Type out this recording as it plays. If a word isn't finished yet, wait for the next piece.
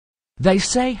They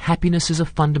say happiness is a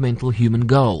fundamental human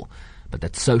goal, but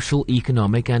that social,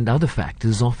 economic and other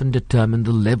factors often determine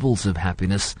the levels of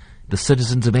happiness the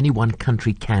citizens of any one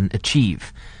country can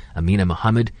achieve. Amina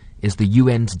Mohammed is the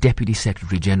UN's Deputy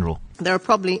Secretary General. There are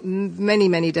probably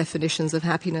many definitions of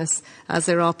happiness, as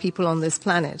there are people on this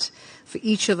planet. For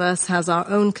each of us has our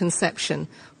own perception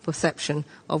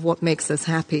of what makes us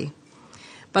happy.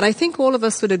 But I think all of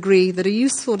us would agree that a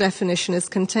useful definition is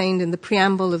contained in the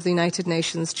preamble of the United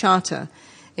Nations Charter,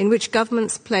 in which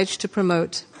governments pledge to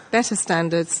promote better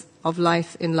standards of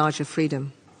life in larger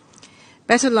freedom.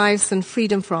 Better lives and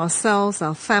freedom for ourselves,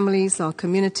 our families, our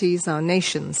communities, our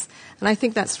nations. And I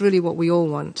think that's really what we all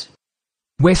want.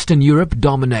 Western Europe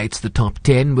dominates the top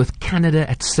 10, with Canada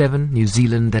at 7, New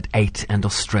Zealand at 8 and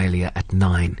Australia at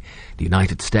 9. The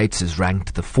United States is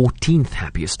ranked the 14th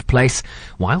happiest place,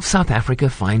 while South Africa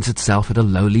finds itself at a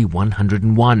lowly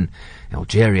 101.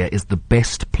 Algeria is the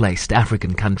best placed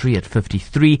African country at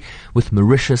 53, with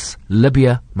Mauritius,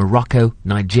 Libya, Morocco,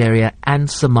 Nigeria and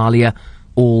Somalia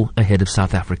all ahead of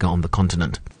South Africa on the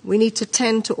continent. We need to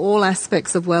tend to all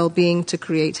aspects of well-being to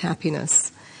create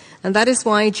happiness. And that is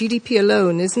why GDP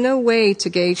alone is no way to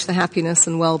gauge the happiness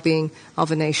and well-being of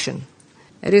a nation.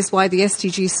 It is why the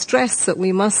SDGs stress that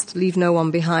we must leave no one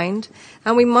behind,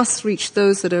 and we must reach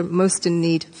those that are most in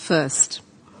need first.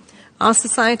 Our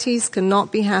societies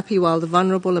cannot be happy while the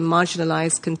vulnerable and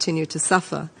marginalized continue to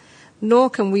suffer, nor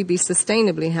can we be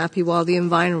sustainably happy while the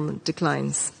environment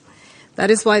declines. That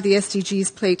is why the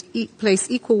SDGs place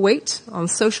equal weight on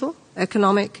social,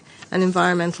 economic, and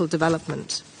environmental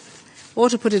development. Or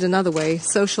to put it another way,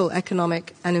 social,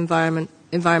 economic, and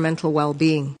environmental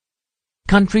well-being.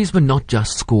 Countries were not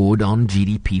just scored on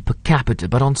GDP per capita,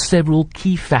 but on several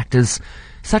key factors,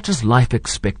 such as life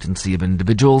expectancy of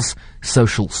individuals,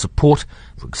 social support,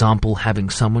 for example, having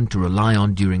someone to rely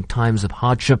on during times of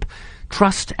hardship,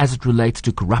 trust as it relates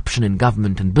to corruption in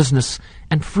government and business,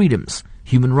 and freedoms,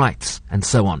 human rights, and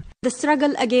so on. The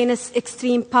struggle against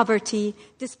extreme poverty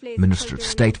displays... Minister of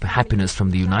State for Happiness from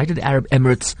the United Arab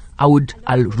Emirates, Aoud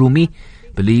Al-Rumi,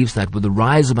 believes that with the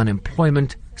rise of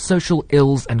unemployment, social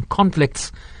ills and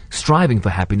conflicts, striving for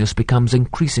happiness becomes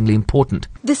increasingly important.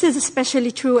 This is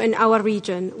especially true in our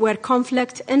region, where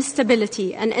conflict,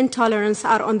 instability and intolerance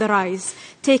are on the rise,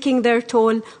 taking their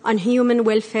toll on human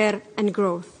welfare and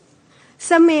growth.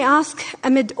 Some may ask,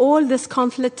 amid all this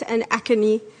conflict and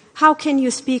agony, how can you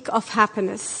speak of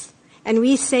happiness? And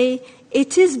we say,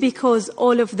 it is because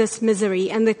all of this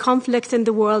misery and the conflict in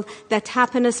the world that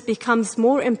happiness becomes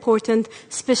more important,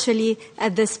 especially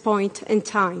at this point in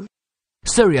time.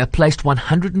 Syria placed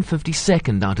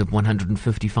 152nd out of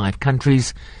 155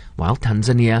 countries, while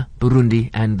Tanzania, Burundi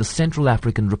and the Central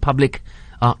African Republic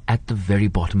are at the very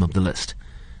bottom of the list.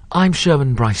 I'm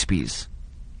Sherwin Bryce-Pease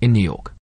in New York.